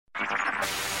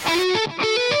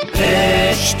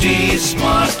HT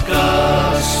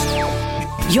Smartcast.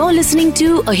 You're listening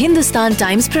to a Hindustan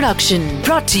Times production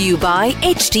brought to you by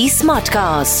HT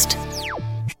Smartcast.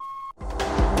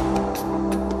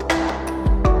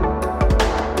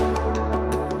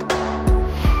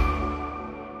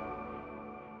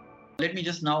 Let me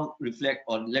just now reflect,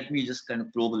 or let me just kind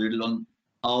of probe a little on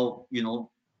how, your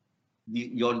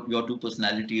two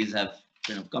personalities have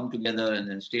come together and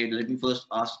then stayed. Let me first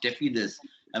ask Steffi this.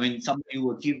 I mean, somebody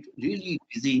who achieved really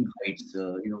dizzying heights.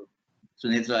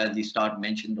 Sunetra at the start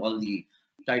mentioned all the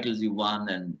titles you won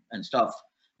and stuff.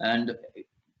 And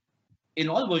in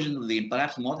all versions of the game,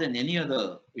 perhaps more than any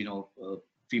other,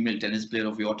 female tennis player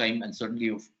of your time, and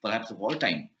certainly perhaps of all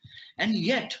time. And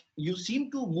yet, you seem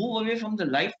to move away from the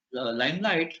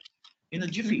limelight in a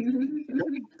jiffy.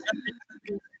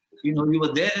 You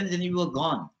were there and then you were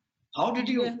gone. How did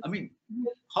you,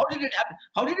 how did it happen?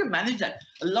 How did you manage that?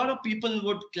 A lot of people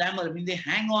would clamor. I mean, they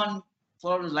hang on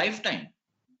for a lifetime,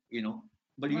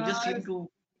 but you just seem to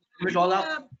give it all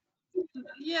up.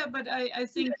 Yeah, but I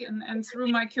think, and through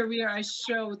my career, I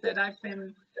showed that I've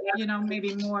been,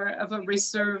 maybe more of a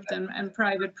reserved and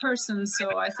private person.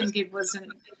 So I think it was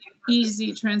an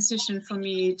easy transition for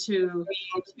me to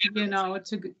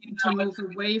move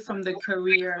away from the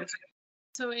career.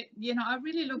 So, I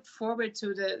really looked forward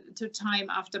to time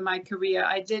after my career.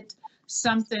 I did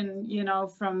something,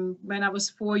 from when I was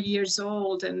 4 years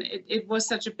old, and it was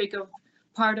such a big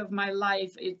part of my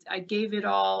life. I gave it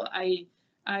all. I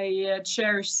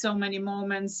cherish so many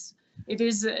moments. It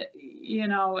is, the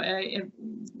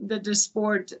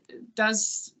sport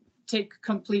does take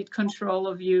complete control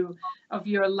of you, of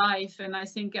your life. And I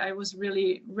think I was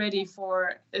really ready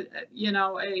for,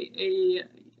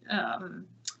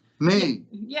 me.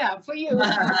 Yeah, for you.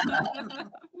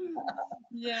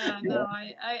 Yeah, no,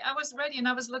 I was ready and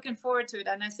I was looking forward to it.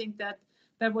 And I think that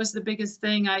was the biggest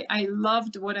thing. I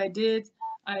loved what I did.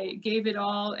 I gave it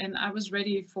all, and I was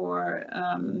ready for,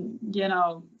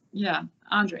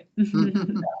 Andre.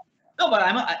 No,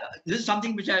 but this is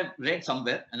something which I've read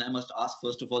somewhere, and I must ask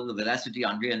first of all the veracity,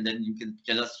 Andre, and then you can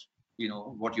tell us,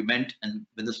 what you meant and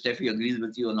whether Steffi agrees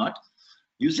with you or not.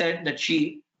 You said that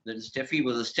Steffi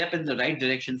was a step in the right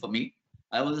direction for me.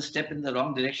 I was a step in the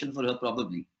wrong direction for her,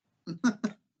 probably.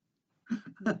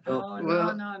 No,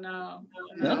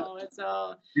 it's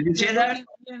all. Did you say that?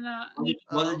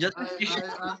 Was it just?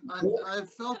 I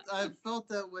felt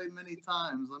that way many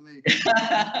times. Let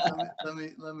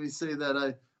me say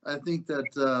that I think that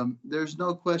there's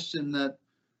no question that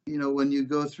when you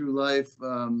go through life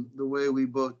the way we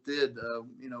both did,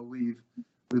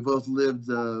 we both lived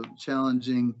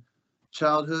challenging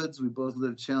childhoods. We both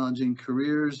lived challenging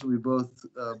careers. We both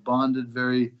bonded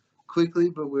very quickly,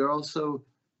 but we're also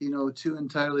two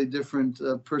entirely different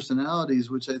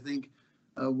personalities, which I think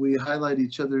we highlight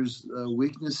each other's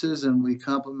weaknesses and we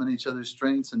complement each other's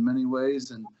strengths in many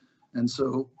ways. And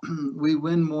so we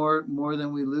win more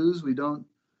than we lose. We don't,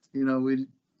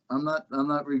 I'm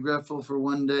not regretful for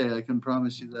one day. I can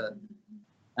promise you that.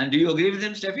 And do you agree with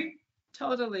him, Steffi?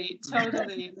 Totally.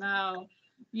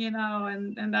 No,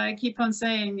 and I keep on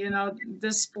saying,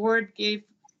 the sport gave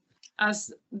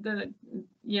us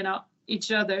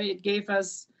each other. It gave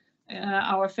us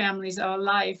our families, our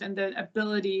life, and the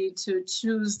ability to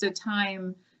choose the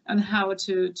time and how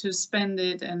to spend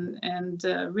it and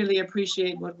really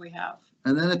appreciate what we have.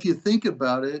 And then if you think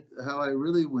about it, how I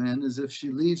really win is if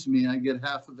she leaves me, I get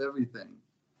half of everything.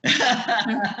 That's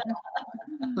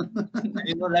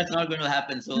not going to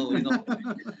happen. So,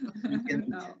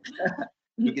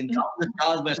 you can count the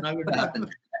stars, but it's not going to happen.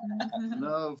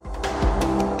 No.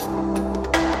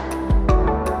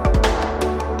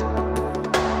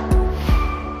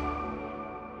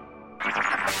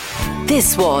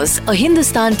 This was a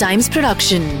Hindustan Times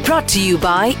production brought to you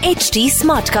by HT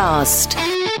Smartcast.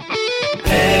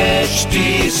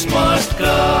 HT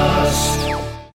Smartcast.